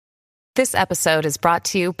This episode is brought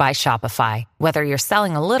to you by Shopify. Whether you're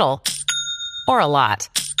selling a little or a lot,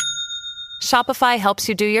 Shopify helps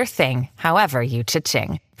you do your thing, however you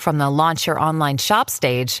cha-ching. From the launch your online shop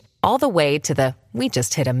stage, all the way to the we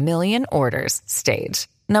just hit 1 million orders stage.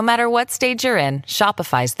 No matter what stage you're in,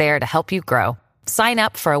 Shopify's there to help you grow. Sign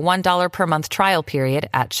up for a $1 per month trial period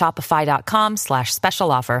at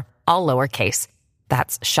shopify.com/special offer, all lowercase.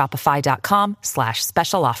 That's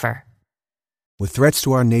shopify.com/special offer. With threats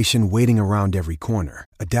to our nation waiting around every corner,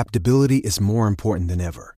 adaptability is more important than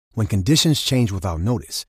ever. When conditions change without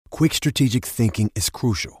notice, quick strategic thinking is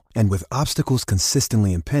crucial. And with obstacles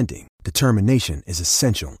consistently impending, determination is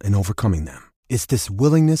essential in overcoming them. It's this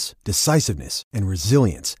willingness, decisiveness, and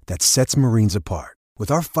resilience that sets Marines apart. With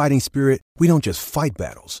our fighting spirit, we don't just fight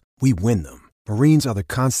battles, we win them. Marines are the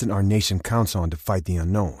constant our nation counts on to fight the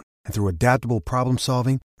unknown. And through adaptable problem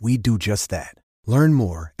solving, we do just that. Learn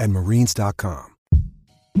more at marines.com.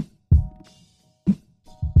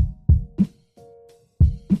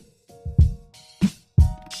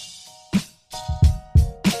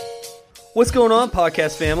 What's going on,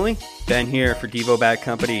 podcast family? Ben here for Devo Bat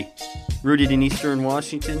Company. Rooted in Eastern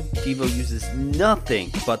Washington, Devo uses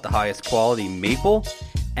nothing but the highest quality maple,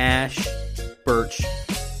 ash, birch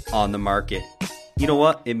on the market. You know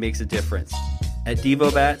what? It makes a difference. At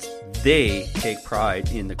Devo Bats, they take pride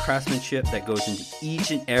in the craftsmanship that goes into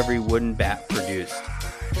each and every wooden bat produced.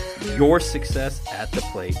 Your success at the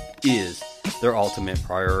plate is their ultimate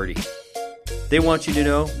priority. They want you to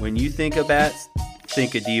know when you think of bats,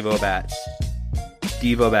 think of Devo Bats.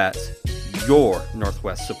 Devo Bats, your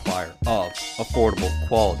Northwest supplier of affordable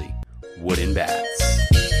quality wooden bats.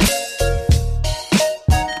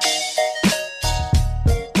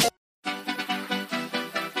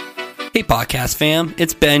 Hey podcast fam,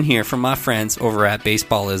 it's Ben here from my friends over at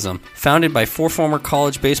Baseballism. Founded by 4 former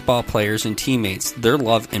college baseball players and teammates, their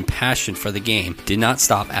love and passion for the game did not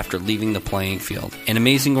stop after leaving the playing field. An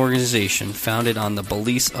amazing organization founded on the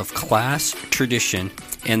beliefs of class, tradition,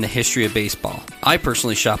 and the history of baseball. I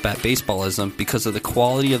personally shop at Baseballism because of the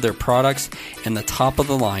quality of their products and the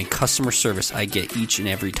top-of-the-line customer service I get each and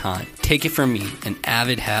every time. Take it from me, an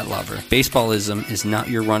avid hat lover. Baseballism is not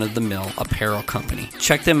your run-of-the-mill apparel company.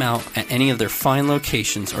 Check them out at any of their fine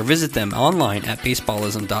locations or visit them online at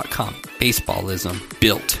baseballism.com. Baseballism,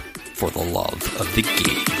 built for the love of the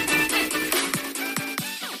game.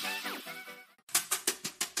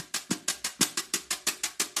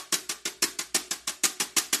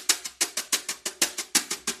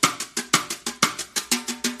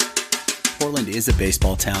 Portland is a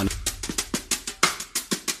baseball town.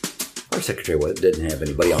 Our secretary didn't have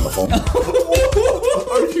anybody on the phone.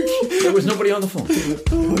 There was nobody on the phone.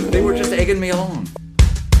 They were just egging me along.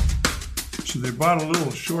 So they brought a little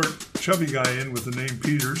short, chubby guy in with the name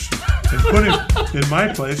Peters and put him in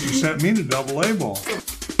my place and sent me to Double-A ball.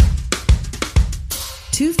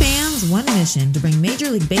 2 fans, 1 mission to bring Major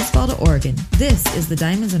League Baseball to Oregon. This is the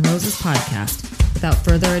Diamonds and Roses podcast. Without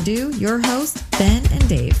further ado, your hosts, Ben and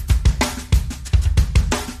Dave.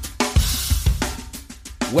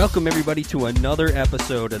 Welcome, everybody, to another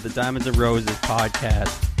episode of the Diamonds and Roses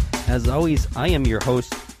podcast. As always, I am your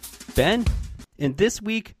host, Ben, and this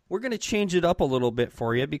week we're going to change it up a little bit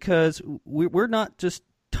for you because we're not just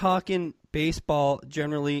talking baseball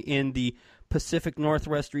generally in the Pacific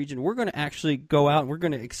Northwest region. We're going to actually go out and we're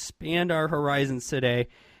going to expand our horizons today,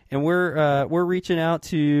 and we're reaching out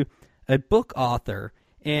to a book author,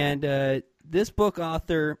 and this book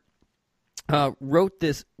author wrote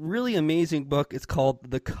this really amazing book. It's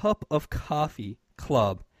called The Cup of Coffee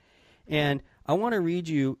Club. And I want to read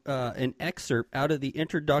you an excerpt out of the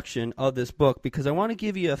introduction of this book because I want to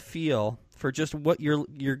give you a feel for just what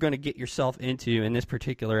you're going to get yourself into in this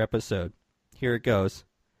particular episode. Here it goes.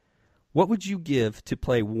 What would you give to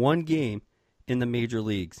play one game in the major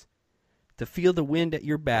leagues? To feel the wind at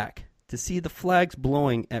your back, to see the flags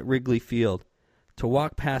blowing at Wrigley Field, to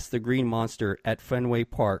walk past the Green Monster at Fenway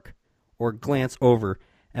Park, or glance over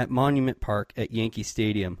at Monument Park at Yankee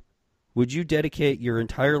Stadium? Would you dedicate your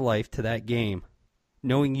entire life to that game,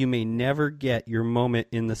 knowing you may never get your moment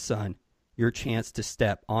in the sun, your chance to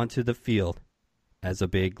step onto the field as a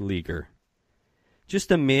big leaguer?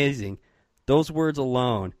 Just amazing, those words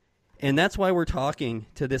alone. And that's why we're talking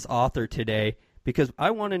to this author today, because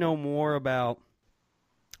I want to know more about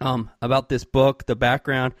this book, the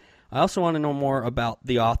background. I also want to know more about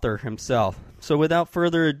the author himself. So without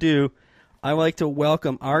further ado, I'd like to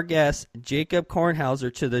welcome our guest, Jacob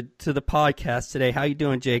Kornhauser, to the podcast today. How you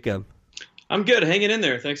doing, Jacob? I'm good, hanging in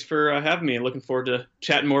there. Thanks for having me. Looking forward to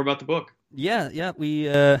chatting more about the book. Yeah. We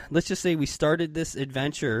let's just say we started this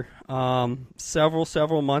adventure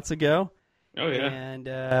several months ago, Oh, yeah. And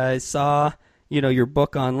I saw, your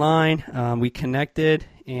book online. We connected,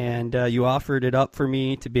 and you offered it up for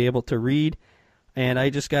me to be able to read. And I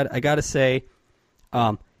got to say,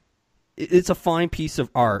 it's a fine piece of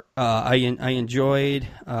art. I enjoyed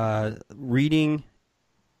reading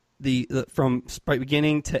from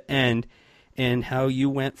beginning to end, and how you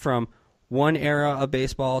went from one era of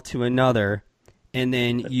baseball to another, and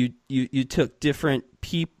then you took different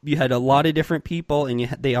people. You had a lot of different people, and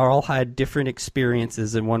they all had different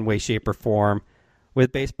experiences in one way, shape, or form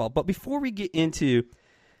with baseball. But before we get into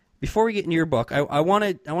your book, I want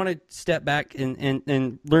to step back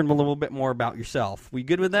and learn a little bit more about yourself. We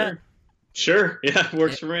good with that? Sure. Yeah,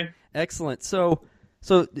 works for me. Excellent. So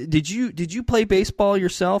did you play baseball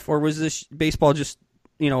yourself, or was this baseball just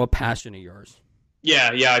a passion of yours?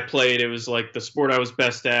 Yeah, I played. It was like the sport I was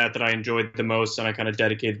best at, that I enjoyed the most, and I kind of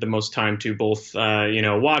dedicated the most time to, both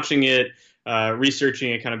watching it,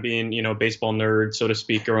 researching it, kind of being baseball nerd, so to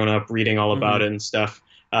speak, growing up, reading all about it and stuff,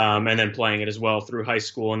 and then playing it as well through high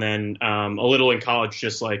school, and then a little in college,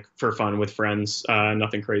 just like for fun with friends.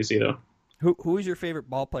 Nothing crazy though. Who was your favorite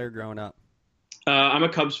ball player growing up? I'm a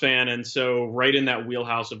Cubs fan, and so right in that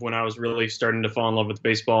wheelhouse of when I was really starting to fall in love with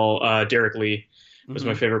baseball, Derek Lee was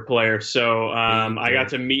my favorite player. So I got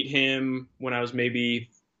to meet him when I was maybe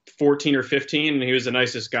 14 or 15, and he was the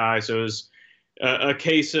nicest guy. So it was a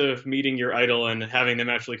case of meeting your idol and having them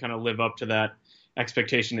actually kind of live up to that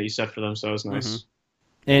expectation that you set for them. So it was nice.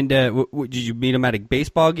 And did you meet him at a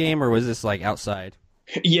baseball game, or was this like outside?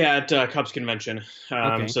 Yeah, at Cubs convention.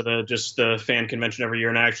 Okay. So the fan convention every year,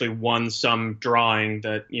 and I actually won some drawing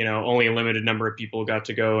that only a limited number of people got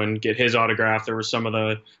to go and get his autograph. There were some of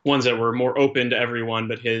the ones that were more open to everyone,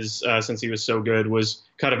 but his, since he was so good, was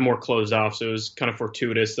kind of more closed off. So it was kind of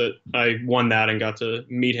fortuitous that I won that and got to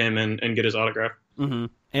meet him and get his autograph. Mm-hmm.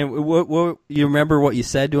 And what you remember what you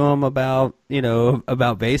said to him about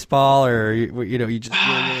about baseball, or you just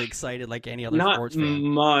really excited like any other sports fan?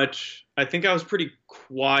 Not much. I think I was pretty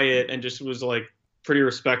quiet and just was like pretty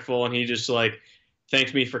respectful, and he just like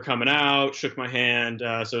thanked me for coming out, shook my hand,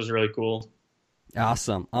 so it was really cool.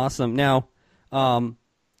 Awesome. Now,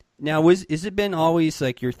 is it been always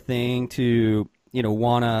like your thing to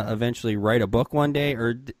want to eventually write a book one day,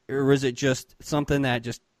 or was it just something that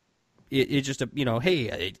just it just hey,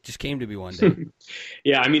 it just came to me one day?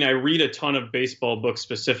 Yeah, I mean, I read a ton of baseball books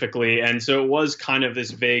specifically, and so it was kind of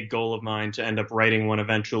this vague goal of mine to end up writing one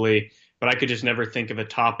eventually, but I could just never think of a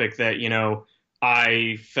topic that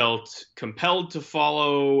I felt compelled to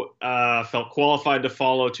follow, felt qualified to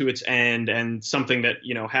follow to its end, and something that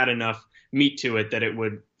had enough meat to it that it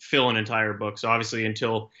would fill an entire book. So obviously,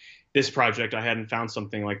 until this project, I hadn't found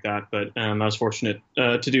something like that, but I was fortunate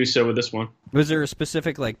to do so with this one. Was there a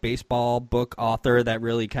specific like baseball book author that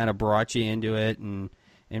really kind of brought you into it, and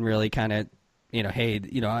really kind of hey,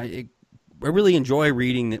 I really enjoy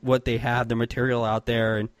reading what they have, the material out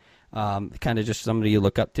there, and kind of just somebody you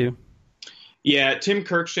look up to? Yeah, Tim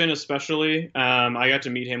Kirkshin especially. I got to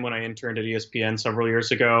meet him when I interned at ESPN several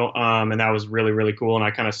years ago, and that was really, really cool, and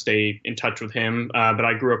I kind of stay in touch with him. But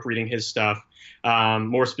I grew up reading his stuff.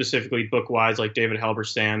 More specifically, book-wise, like David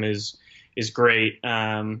Halberstam is great.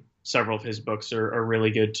 Several of his books are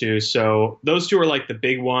really good, too. So those two are like the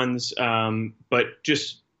big ones, but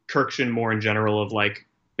just Kirkshin more in general of like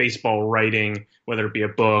baseball writing, whether it be a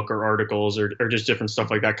book or articles or just different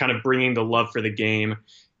stuff like that, kind of bringing the love for the game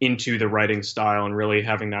into the writing style and really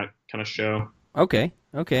having that kind of show. Okay.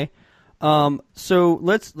 So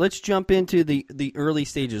let's jump into the early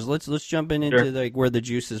stages. Let's jump into Sure. like where the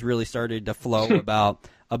juices really started to flow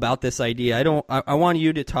about this idea. I want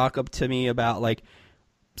you to talk up to me about like,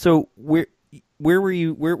 so where were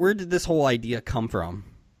you? Where did this whole idea come from?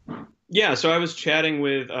 Yeah, so I was chatting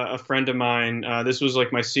with a friend of mine. This was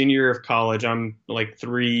like my senior year of college. I'm like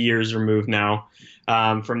 3 years removed now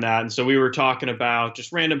from that. And so we were talking about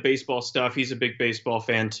just random baseball stuff. He's a big baseball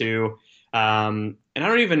fan too. And I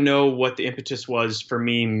don't even know what the impetus was for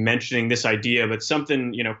me mentioning this idea, but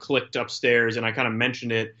something, clicked upstairs and I kind of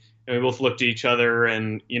mentioned it. And we both looked at each other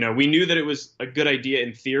and, we knew that it was a good idea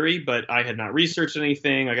in theory, but I had not researched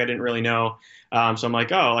anything. Like I didn't really know. So I'm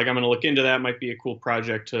like, I'm going to look into that. Might be a cool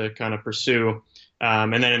project to kind of pursue.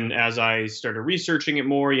 And then as I started researching it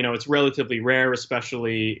more, it's relatively rare,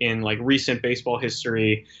 especially in like recent baseball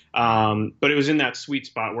history. But it was in that sweet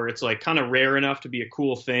spot where it's like kind of rare enough to be a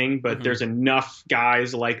cool thing, but there's enough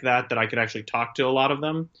guys like that I could actually talk to a lot of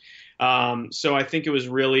them. So I think it was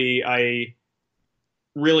I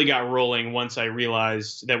really got rolling once I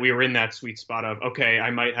realized that we were in that sweet spot of, okay,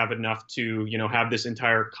 I might have enough to, have this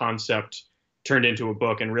entire concept turned into a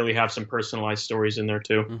book and really have some personalized stories in there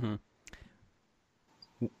too.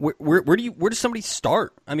 Mm-hmm. where does somebody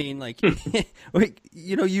start? I mean, like,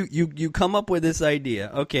 you come up with this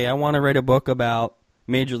idea. Okay, I want to write a book about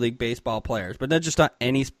Major League Baseball players, but not just not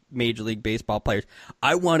any Major League Baseball players.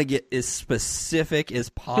 I want to get as specific as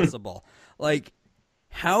possible. Like,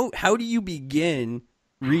 how do you begin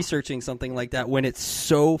researching something like that when it's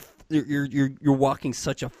so you're walking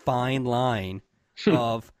such a fine line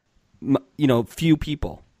of few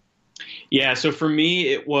people? Yeah, so for me,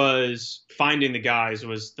 it was finding the guys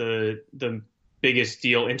was the biggest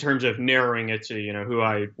deal in terms of narrowing it to who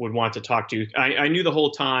I would want to talk to. I knew the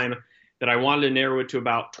whole time that I wanted to narrow it to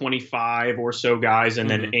about 25 or so guys, and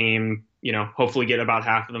then aim hopefully get about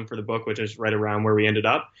half of them for the book, which is right around where we ended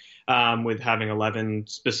up, with having 11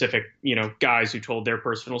 specific guys who told their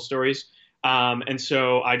personal stories. And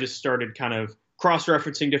so I just started kind of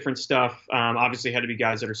cross-referencing different stuff. Obviously had to be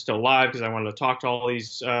guys that are still alive because I wanted to talk to all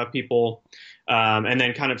these people. And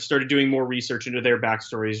then kind of started doing more research into their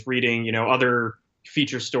backstories, reading, other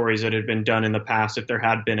feature stories that had been done in the past, if there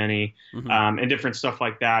had been any, and different stuff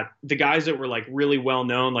like that. The guys that were like really well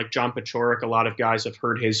known, like John Pachorik, a lot of guys have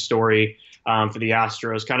heard his story for the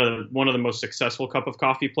Astros, kind of one of the most successful cup of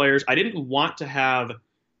coffee players. I didn't want to have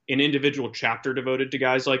an individual chapter devoted to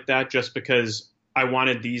guys like that just because I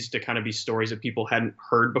wanted these to kind of be stories that people hadn't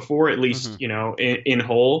heard before, at least, in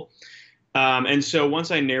whole. And so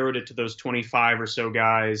once I narrowed it to those 25 or so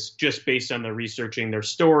guys, just based on the researching their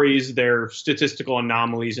stories, their statistical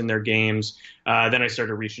anomalies in their games, then I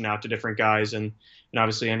started reaching out to different guys and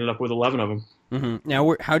obviously ended up with 11 of them. Mm-hmm.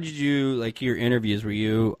 Now, how did you your interviews?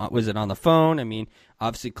 Was it on the phone? I mean,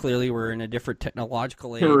 obviously, clearly we're in a different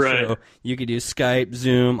technological age, right. So you could use Skype,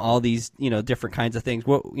 Zoom, all these, different kinds of things.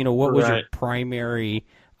 What was your primary,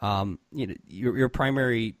 your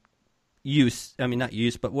primary use? I mean, not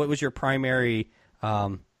use, but what was your primary,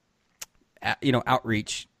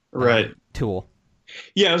 outreach tool?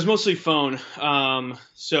 Yeah, it was mostly phone.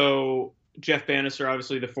 So Jeff Bannister,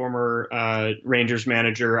 obviously the former Rangers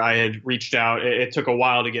manager, I had reached out. It took a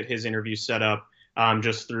while to get his interview set up,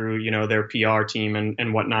 just through their PR team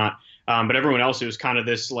and whatnot. But everyone else, it was kind of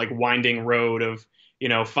this like winding road of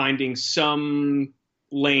finding some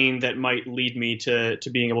lane that might lead me to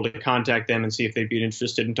being able to contact them and see if they'd be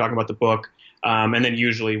interested in talking about the book. And then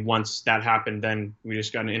usually once that happened, then we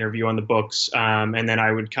just got an interview on the books, and then I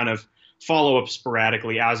would kind of follow up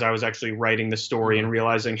sporadically as I was actually writing the story and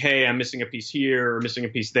realizing, hey, I'm missing a piece here or missing a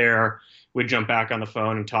piece there. We'd jump back on the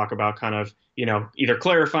phone and talk about kind of, either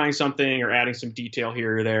clarifying something or adding some detail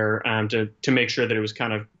here or there, to make sure that it was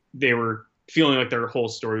kind of, they were feeling like their whole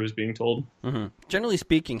story was being told. Mm-hmm. Generally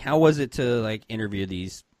speaking, how was it to interview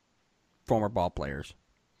these former ball players?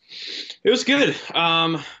 It was good.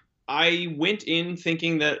 I went in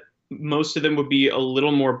thinking that most of them would be a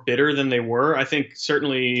little more bitter than they were. I think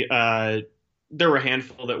certainly there were a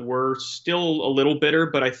handful that were still a little bitter,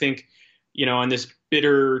 but I think, on this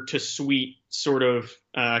bitter to sweet sort of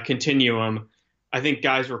continuum, I think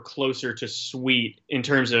guys were closer to sweet in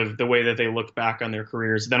terms of the way that they looked back on their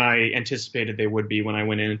careers than I anticipated they would be when I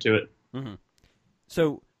went into it. Mm-hmm.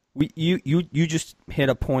 So you just hit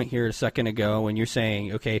a point here a second ago when you're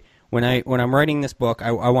saying, okay, when I'm writing this book,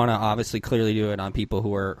 I want to obviously clearly do it on people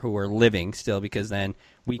who are living still, because then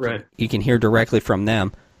you can hear directly from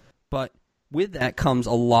them. But with that comes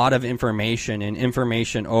a lot of information and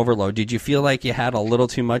information overload. Did you feel like you had a little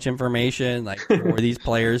too much information for these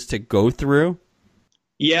players to go through?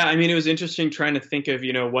 Yeah, I mean, it was interesting trying to think of,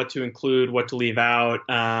 what to include, what to leave out,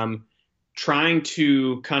 trying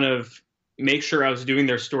to kind of make sure I was doing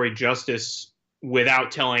their story justice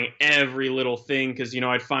without telling every little thing, because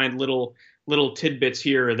I'd find little tidbits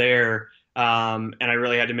here or there, and I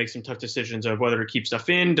really had to make some tough decisions of whether to keep stuff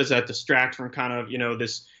in. Does that distract from kind of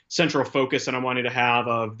this central focus that I wanted to have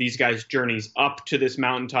of these guys' journeys up to this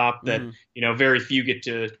mountaintop that very few get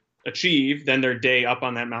to achieve, then their day up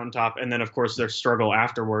on that mountaintop, and then of course their struggle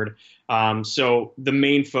afterward. So the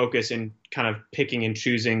main focus in kind of picking and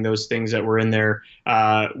choosing those things that were in there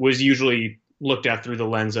was usually looked at through the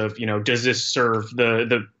lens of, does this serve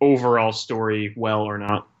the overall story well or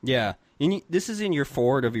not? Yeah. And this is in your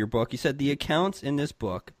foreword of your book. You said the accounts in this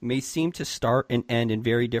book may seem to start and end in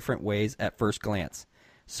very different ways at first glance.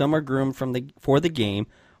 Some are groomed for the game,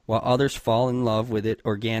 while others fall in love with it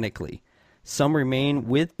organically. Some remain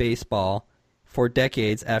with baseball for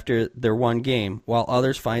decades after their one game, while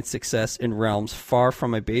others find success in realms far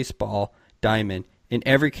from a baseball diamond. In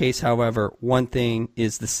every case, however, one thing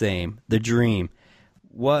is the same: the dream.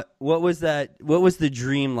 What was that? What was the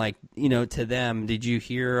dream like? To them, did you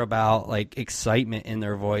hear about excitement in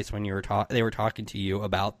their voice when they were talking to you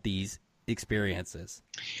about these experiences?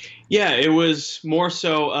 Yeah, it was more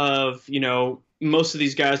so of most of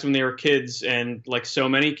these guys when they were kids, and like so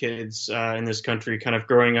many kids in this country, kind of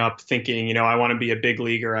growing up thinking, I want to be a big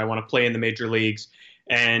leaguer, I want to play in the major leagues.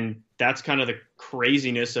 And that's kind of the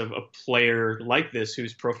craziness of a player like this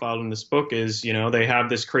who's profiled in this book is, they have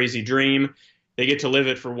this crazy dream. They get to live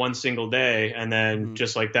it for one single day. And then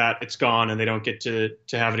just like that, it's gone and they don't get to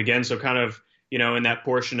have it again. So kind of, in that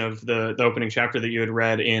portion of the opening chapter that you had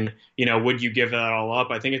read in, would you give that all up?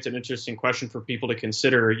 I think it's an interesting question for people to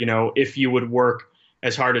consider, if you would work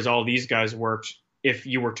as hard as all these guys worked, if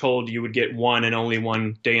you were told you would get one and only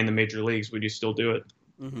one day in the major leagues, would you still do it?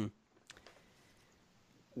 Mm-hmm.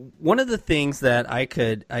 One of the things that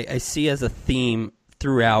I see as a theme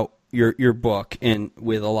throughout your book and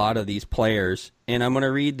with a lot of these players, and I'm going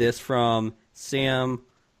to read this from Sam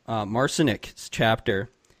Marcinek's chapter.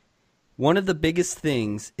 One of the biggest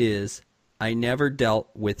things is I never dealt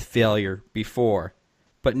with failure before,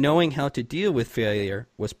 but knowing how to deal with failure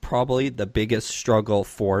was probably the biggest struggle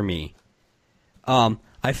for me.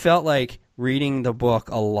 I felt like reading the book,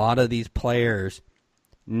 a lot of these players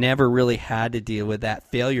never really had to deal with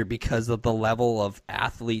that failure because of the level of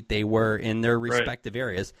athlete they were in their respective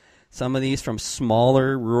areas. Some of these from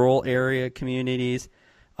smaller rural area communities,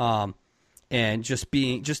 and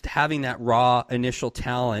just having that raw initial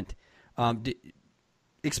talent.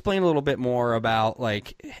 Explain a little bit more about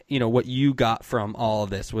what you got from all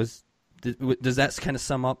of this. Does that kind of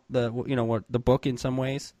sum up what the book in some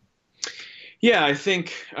ways? Yeah, I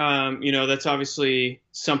think, that's obviously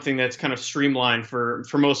something that's kind of streamlined for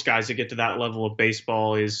most guys to get to that level of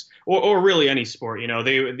baseball or really any sport.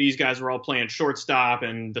 These guys were all playing shortstop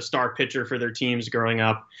and the star pitcher for their teams growing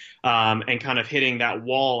up, and kind of hitting that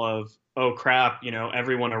wall of, oh crap,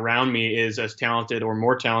 everyone around me is as talented or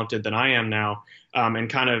more talented than I am now. And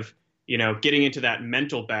kind of, getting into that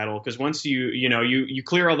mental battle, because once you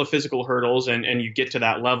clear all the physical hurdles and you get to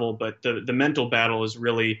that level, but the mental battle is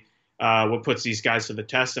really what puts these guys to the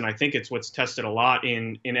test. And I think it's what's tested a lot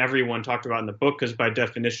in everyone talked about in the book, because by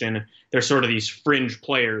definition, they're sort of these fringe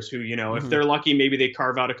players who, if they're lucky, maybe they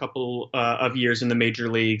carve out a couple of years in the major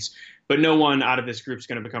leagues, but no one out of this group is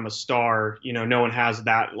going to become a star. No one has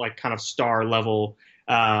that kind of star level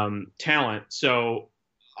talent. So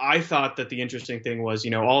I thought that the interesting thing was,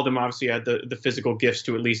 all of them obviously had the physical gifts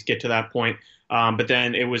to at least get to that point. But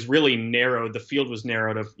then it was really narrowed. The field was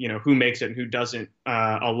narrowed of, who makes it and who doesn't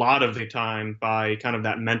a lot of the time by kind of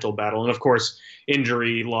that mental battle. And of course,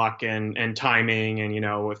 injury, luck, and timing, and,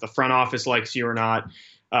 if the front office likes you or not,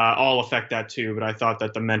 all affect that too. But I thought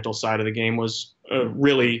that the mental side of the game was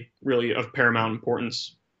really, really of paramount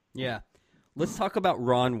importance. Yeah. Let's talk about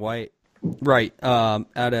Ron White. Right,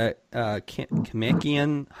 at a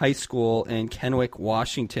Kamiakian High School in Kennewick,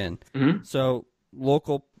 Washington. Mm-hmm. So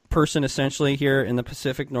local person essentially here in the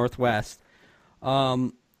Pacific Northwest.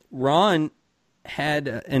 Ron had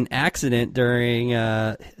an accident during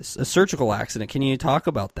a surgical accident. Can you talk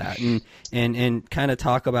about that and kind of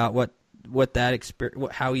talk about what that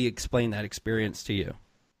how he explained that experience to you?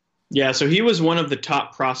 Yeah, so he was one of the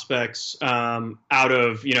top prospects out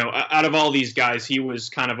of all these guys. He was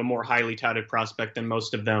kind of a more highly touted prospect than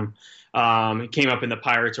most of them. He came up in the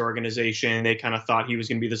Pirates organization. They kind of thought he was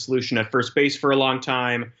going to be the solution at first base for a long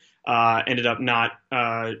time. Ended up not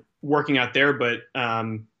working out there, but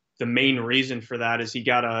the main reason for that is he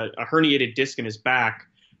got a herniated disc in his back.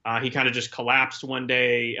 He kind of just collapsed one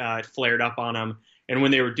day. It flared up on him. And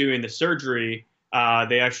when they were doing the surgery,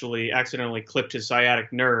 they actually accidentally clipped his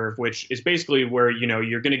sciatic nerve, which is basically where,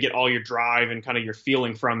 you're going to get all your drive and kind of your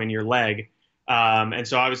feeling from in your leg. And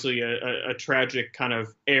so obviously a tragic kind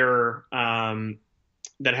of error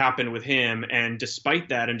that happened with him. And despite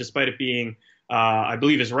that, and despite it being, I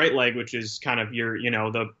believe his right leg, which is kind of your,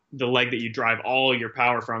 the leg that you drive all your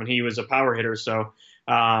power from, and he was a power hitter. So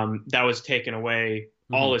that was taken away.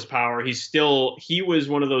 All his power. He was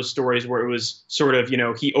one of those stories where it was sort of,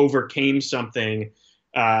 he overcame something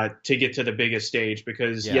to get to the biggest stage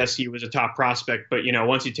because yes, he was a top prospect, but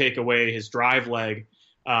once you take away his drive leg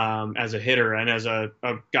as a hitter and as a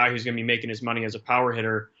guy who's going to be making his money as a power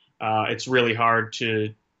hitter, it's really hard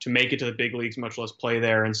to make it to the big leagues, much less play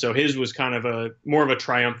there. And so his was kind of more of a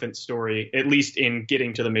triumphant story, at least in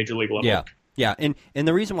getting to the major league level. Yeah. Yeah, and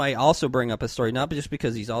the reason why I also bring up his story, not just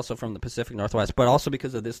because he's also from the Pacific Northwest, but also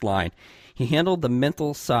because of this line. He handled the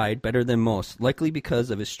mental side better than most, likely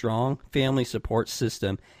because of his strong family support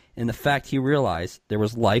system and the fact he realized there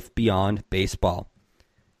was life beyond baseball.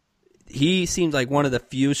 He seems like one of the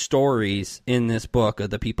few stories in this book of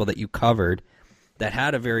the people that you covered that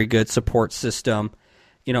had a very good support system.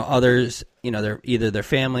 Others, their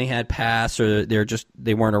family had passed or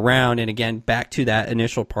they weren't around. And again, back to that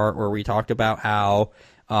initial part where we talked about how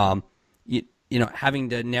having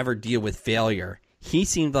to never deal with failure. He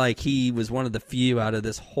seemed like he was one of the few out of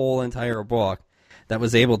this whole entire book that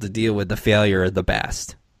was able to deal with the failure the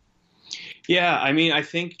best. Yeah, I mean, I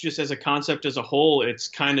think just as a concept as a whole, it's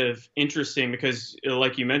kind of interesting because,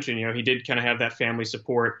 like you mentioned, he did kind of have that family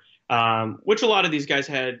support, which a lot of these guys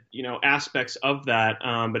had, aspects of that,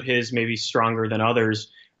 but his maybe stronger than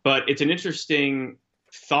others. But it's an interesting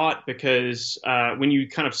thought because when you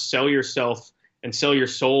kind of sell yourself and sell your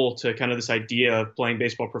soul to kind of this idea of playing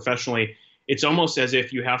baseball professionally, it's almost as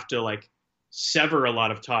if you have to sever a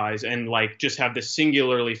lot of ties and just have this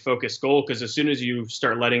singularly focused goal. Because as soon as you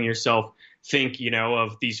start letting yourself think,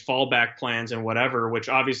 of these fallback plans and whatever, which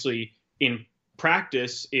obviously in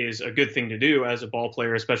practice is a good thing to do as a ball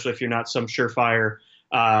player, especially if you're not some surefire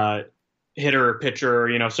hitter or pitcher,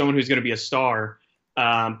 or, someone who's going to be a star.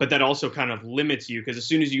 But that also kind of limits you because as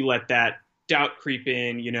soon as you let that doubt creep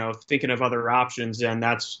in, thinking of other options, and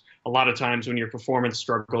that's a lot of times when your performance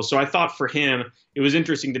struggles. So I thought for him, it was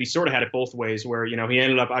interesting that he sort of had it both ways where, he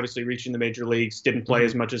ended up obviously reaching the major leagues, didn't play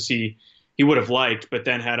as much as he would have liked, but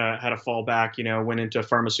then had a fallback, went into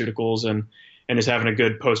pharmaceuticals and is having a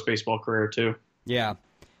good post-baseball career too. Yeah.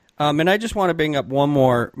 And I just want to bring up one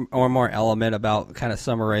more element about kind of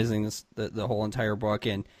summarizing the whole entire book.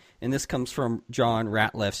 And this comes from John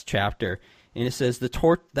Ratliff's chapter. And it says,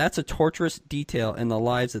 that's a torturous detail in the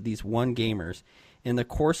lives of these one-gamers. In the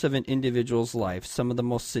course of an individual's life, some of the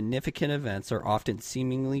most significant events are often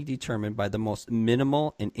seemingly determined by the most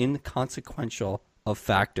minimal and inconsequential of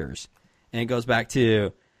factors. And it goes back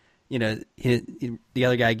to, the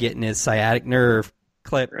other guy getting his sciatic nerve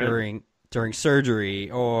clipped during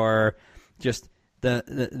surgery, or just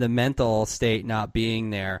the mental state not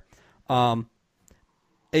being there. I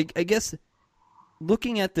guess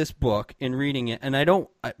looking at this book and reading it, and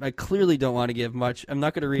I clearly don't want to give much. I'm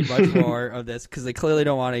not going to read much more of this because I clearly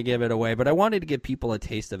don't want to give it away. But I wanted to give people a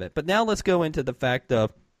taste of it. But now let's go into the fact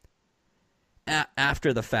of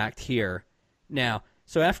after the fact here. Now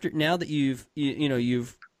that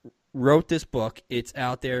you've wrote this book, it's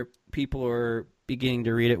out there. People are beginning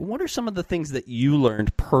to read it. What are some of the things that you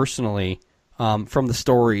learned personally from the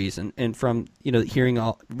stories and from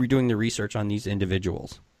doing the research on these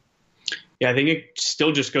individuals? Yeah, I think it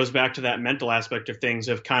still just goes back to that mental aspect of things,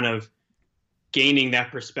 of kind of gaining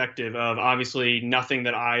that perspective of obviously nothing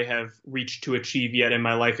that I have reached to achieve yet in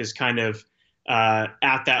my life is kind of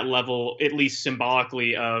at that level, at least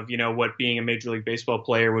symbolically, of, what being a Major League Baseball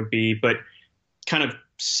player would be, but kind of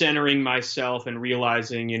centering myself and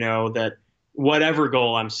realizing, that whatever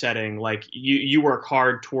goal I'm setting, you work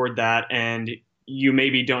hard toward that, and you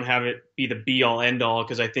maybe don't have it be the be all end all.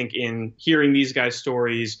 Because I think in hearing these guys'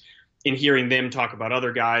 stories, in hearing them talk about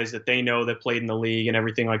other guys that they know that played in the league and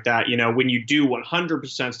everything like that, when you do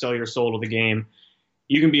 100% sell your soul to the game,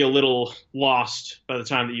 you can be a little lost by the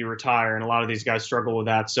time that you retire. And a lot of these guys struggle with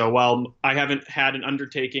that. So while I haven't had an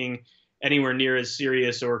undertaking anywhere near as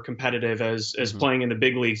serious or competitive as playing in the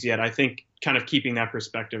big leagues yet, I think kind of keeping that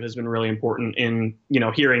perspective has been really important in,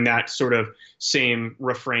 hearing that sort of same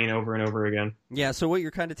refrain over and over again. Yeah. So what you're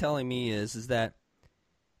kind of telling me is that,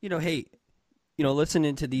 hey,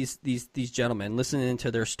 listening to these gentlemen, listening to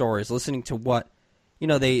their stories, listening to what,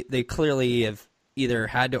 they clearly have either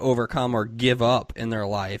had to overcome or give up in their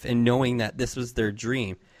life, and knowing that this was their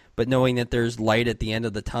dream, but knowing that there's light at the end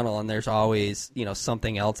of the tunnel and there's always,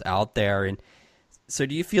 something else out there. And so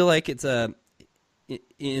do you feel like it's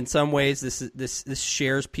in some ways this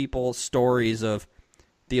shares people's stories of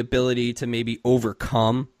the ability to maybe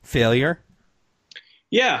overcome failure?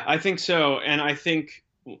 Yeah, I think so. And I think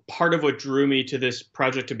part of what drew me to this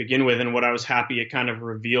project to begin with, and what I was happy it kind of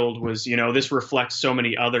revealed, was, this reflects so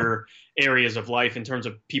many other areas of life in terms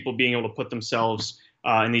of people being able to put themselves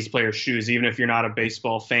in these players' shoes, even if you're not a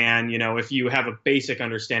baseball fan. If you have a basic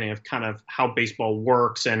understanding of kind of how baseball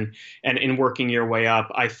works and in working your way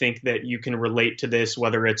up, I think that you can relate to this,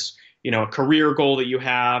 whether it's, a career goal that you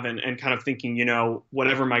have and kind of thinking,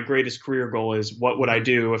 whatever my greatest career goal is, what would I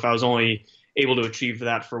do if I was only able to achieve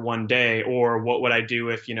that for one day? Or what would I do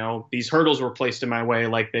if, these hurdles were placed in my way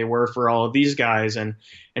like they were for all of these guys, and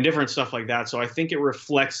different stuff like that. So I think it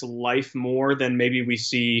reflects life more than maybe we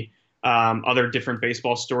see other different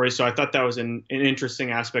baseball stories. So I thought that was an interesting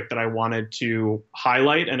aspect that I wanted to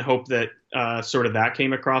highlight, and hope that sort of that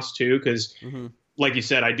came across too. Because like you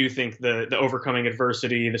said, I do think the overcoming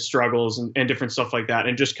adversity, the struggles and different stuff like that,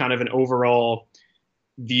 and just kind of an overall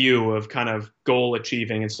view of kind of goal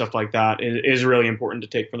achieving and stuff like that is really important to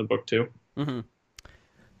take from the book too. Mm-hmm.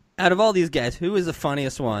 Out of all these guys, who is the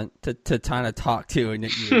funniest one to kind of talk to, and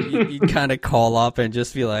you kind of call up and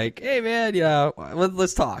just be like, hey man,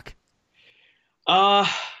 let's talk?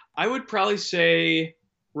 I would probably say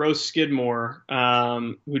Rose Skidmore, who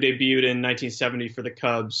debuted in 1970 for the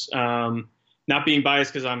Cubs. Not being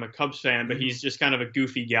biased because I'm a Cubs fan, but he's just kind of a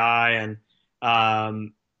goofy guy.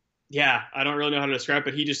 And yeah, I don't really know how to describe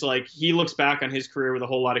it, but he looks back on his career with a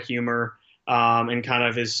whole lot of humor and kind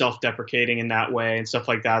of is self-deprecating in that way and stuff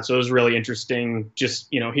like that. So it was really interesting just,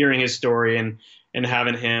 hearing his story and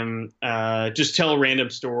having him just tell random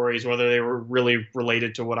stories, whether they were really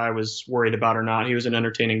related to what I was worried about or not. He was an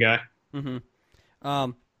entertaining guy.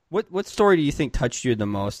 Mm-hmm. What story do you think touched you the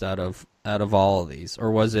most out of all of these,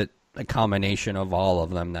 or was it a combination of all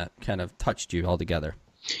of them that kind of touched you altogether?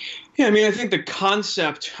 Yeah, I mean, I think the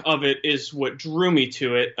concept of it is what drew me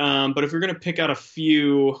to it. But if we're going to pick out a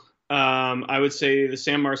few, I would say the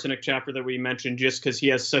Sam Marcinick chapter that we mentioned, just because he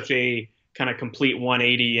has such a kind of complete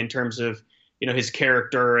 180 in terms of his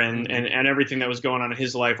character and everything that was going on in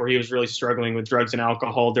his life, where he was really struggling with drugs and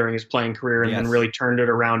alcohol during his playing career and then really turned it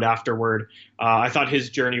around afterward. I thought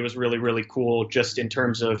his journey was really, really cool just in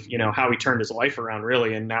terms of, how he turned his life around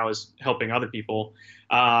really and now is helping other people.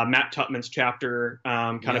 Matt Tutman's chapter,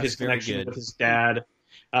 kind of his connection with his dad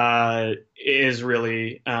is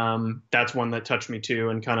really, that's one that touched me too.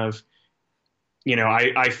 And kind of,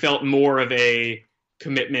 I felt more of a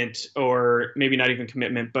commitment, or maybe not even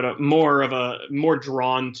commitment, but more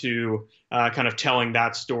drawn to kind of telling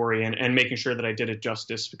that story and making sure that I did it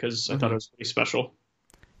justice, because I thought it was pretty special.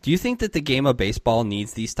 Do you think that the game of baseball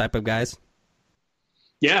needs these type of guys?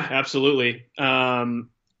 Yeah, absolutely.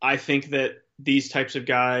 I think that these types of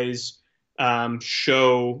guys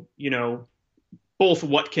show, both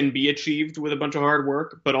what can be achieved with a bunch of hard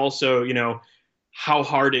work, but also, how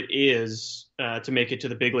hard it is to make it to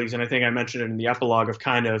the big leagues. And I think I mentioned it in the epilogue of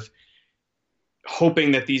kind of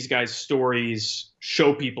hoping that these guys' stories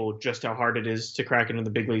show people just how hard it is to crack into the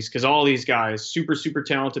big leagues. Because all these guys, super, super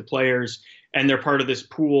talented players, and they're part of this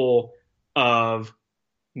pool of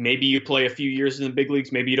maybe you play a few years in the big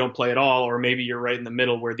leagues, maybe you don't play at all, or maybe you're right in the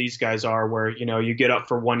middle where these guys are, where, you get up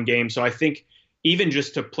for one game. So I think even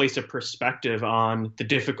just to place a perspective on the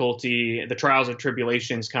difficulty, the trials and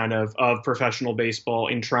tribulations kind of professional baseball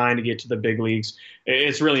in trying to get to the big leagues,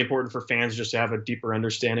 it's really important for fans just to have a deeper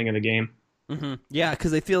understanding of the game. Mm-hmm. Yeah,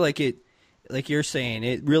 because I feel like it, like you're saying,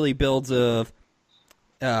 it really builds of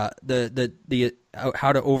the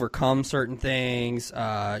how to overcome certain things,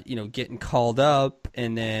 getting called up,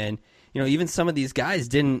 and then even some of these guys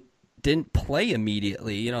didn't play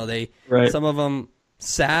immediately. Some of them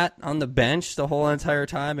sat on the bench the whole entire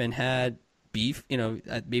time and had beef,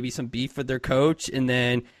 maybe some beef with their coach, and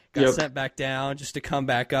then got sent back down just to come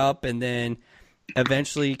back up, and then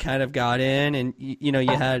eventually kind of got in. And you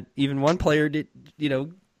had even one player that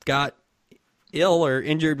got ill or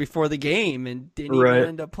injured before the game and didn't even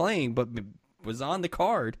end up playing, but was on the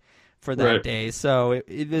card for that day. So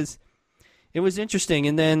it was interesting.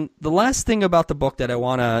 And then the last thing about the book that I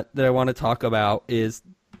wanna talk about is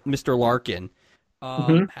Mr. Larkin.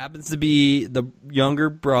 Happens to be the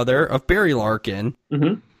younger brother of Barry Larkin.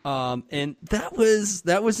 And that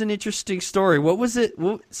was an interesting story. What was it?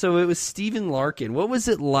 So it was Stephen Larkin. What was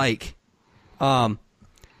it like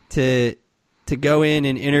to go in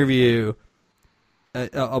and interview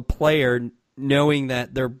a player, knowing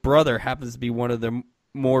that their brother happens to be one of the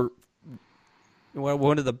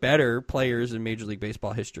better players in Major League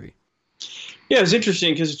Baseball history? Yeah, it was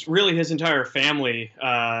interesting because it's really his entire family.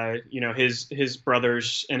 His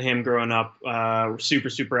brothers and him growing up were super,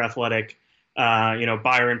 super athletic.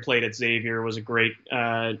 Byron played at Xavier, was a great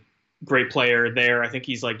player there. I think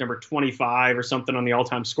he's like number 25 or something on the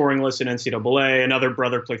all-time scoring list in NCAA. Another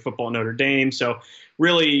brother played football at Notre Dame. So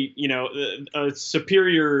really, a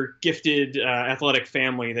superior, gifted, athletic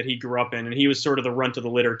family that he grew up in. And he was sort of the runt of the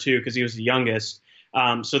litter too, because he was the youngest.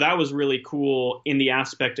 So that was really cool in the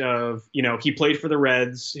aspect of, he played for the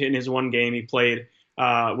Reds in his one game. He played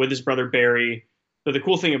with his brother Barry. But the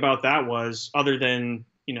cool thing about that was, other than,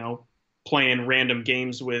 playing random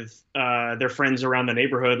games with their friends around the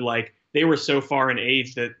neighborhood, like, they were so far in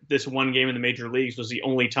age that this one game in the major leagues was the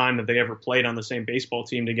only time that they ever played on the same baseball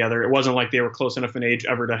team together. It wasn't like they were close enough in age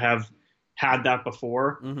ever to have had that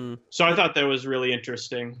before. Mm-hmm. So I thought that was really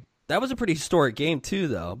interesting. That was a pretty historic game too,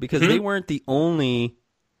 though, because they weren't the only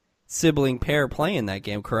sibling pair playing that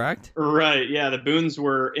game, correct? Right, yeah. The Boones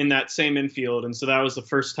were in that same infield, and so that was the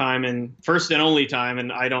first and only time,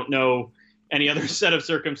 and I don't know any other set of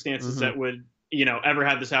circumstances that would, ever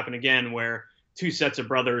have this happen again, where two sets of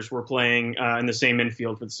brothers were playing in the same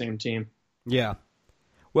infield for the same team. Yeah.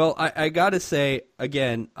 Well, I got to say,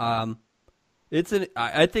 again, I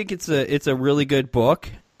think it's a really good book.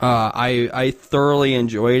 I thoroughly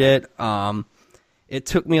enjoyed it. it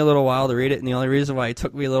took me a little while to read it, and the only reason why it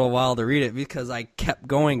took me a little while to read it because I kept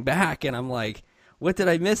going back, and I'm like, what did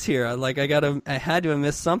I miss here? I had to have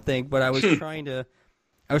missed something, but I was trying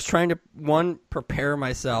to one, prepare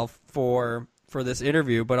myself for this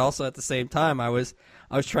interview, but also at the same time I was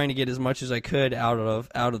trying to get as much as I could out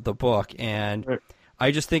of the book, and right.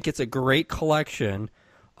 I just think it's a great collection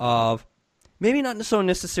of maybe not so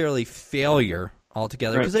necessarily failure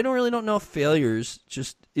altogether, because I don't know if failures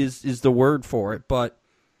just is the word for it, but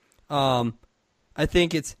I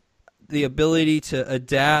think it's the ability to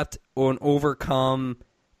adapt and overcome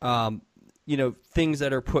things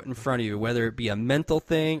that are put in front of you, whether it be a mental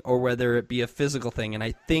thing or whether it be a physical thing. And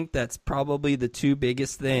I think that's probably the two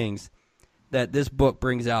biggest things that this book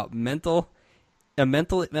brings out: mental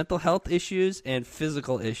health issues and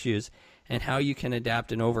physical issues, and how you can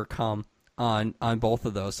adapt and overcome on both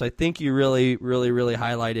of those. So I think you really, really, really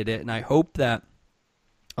highlighted it, and I hope that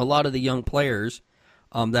a lot of the young players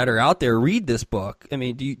that are out there read this book. I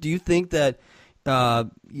mean, do you think that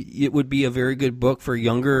it would be a very good book for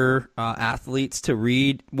younger athletes to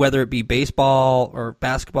read, whether it be baseball or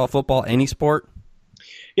basketball, football, any sport?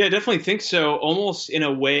 Yeah, I definitely think so. Almost in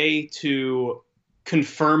a way to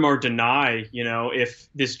confirm or deny, if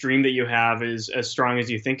this dream that you have is as strong as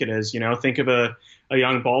you think it is. Think of a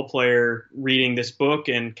young ball player reading this book,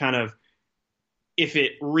 and kind of, if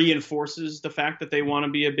it reinforces the fact that they want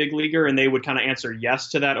to be a big leaguer, and they would kind of answer yes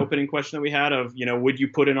to that opening question that we had of, would you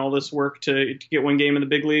put in all this work to get one game in the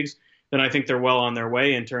big leagues? Then I think they're well on their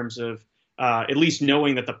way in terms of at least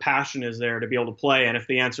knowing that the passion is there to be able to play. And if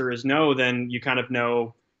the answer is no, then you kind of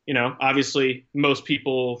know, obviously most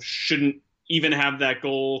people shouldn't even have that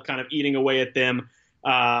goal kind of eating away at them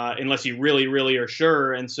unless you really, really are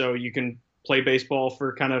sure. And so you can play baseball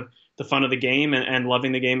for kind of the fun of the game and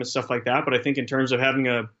loving the game and stuff like that. But I think in terms of having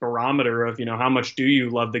a barometer of, how much do you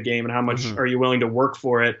love the game and how much are you willing to work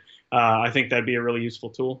for it, I think that'd be a really useful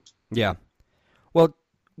tool. Yeah. Well,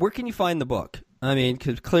 where can you find the book? I mean,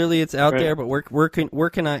 because clearly it's out there, but where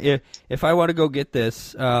can I, if I want to go get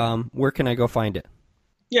this, where can I go find it?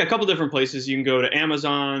 Yeah, a couple different places. You can go to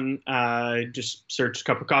Amazon, just search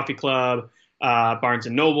Cup of Coffee Club.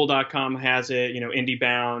 BarnesandNoble.com has it,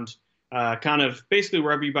 IndieBound. Kind of basically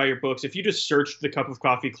wherever you buy your books. If you just search the Cup of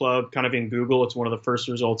Coffee Club kind of in Google, it's one of the first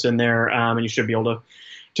results in there, and you should be able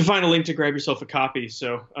to find a link to grab yourself a copy.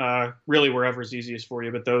 So really wherever is easiest for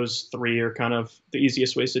you, but those three are kind of the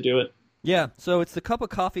easiest ways to do it. Yeah, so it's the Cup of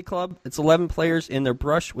Coffee Club. It's 11 players in their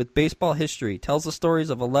brush with baseball history. It tells the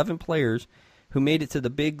stories of 11 players who made it to the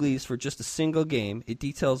big leagues for just a single game. It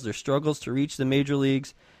details their struggles to reach the major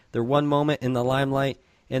leagues, their one moment in the limelight,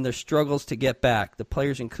 and their struggles to get back. The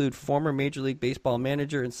players include former Major League Baseball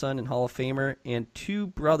manager and son and Hall of Famer, and two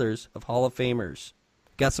brothers of Hall of Famers.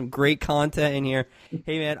 Got some great content in here.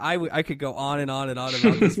 Hey, man, I could go on and on and on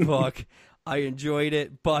about this book. I enjoyed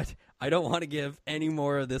it, but I don't want to give any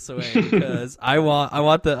more of this away because I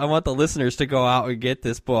want the listeners to go out and get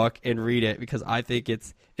this book and read it, because I think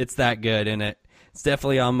it's that good, and it's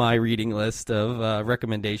definitely on my reading list of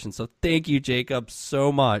recommendations. So thank you, Jacob,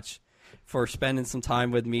 so much for spending some time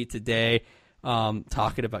with me today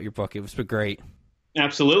talking about your book. It was great.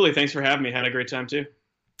 Absolutely. Thanks for having me. Had a great time too.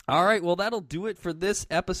 All right. Well, that'll do it for this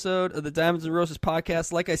episode of the Diamonds and Roses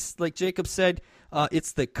podcast. Like Jacob said,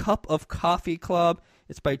 it's the Cup of Coffee Club.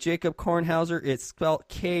 It's by Jacob Kornhauser. It's spelled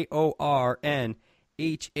Kornhauser.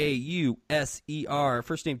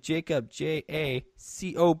 First name Jacob, Jacob.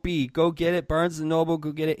 Go get it. Barnes & Noble.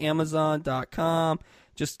 Go get it. Amazon.com.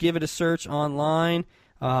 Just give it a search online.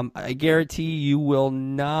 I guarantee you will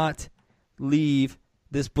not leave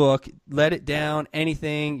this book, let it down,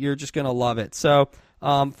 anything. You're just going to love it. So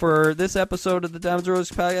for this episode of the Diamonds and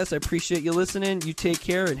Roses podcast, I appreciate you listening. You take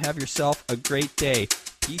care and have yourself a great day.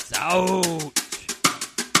 Peace out.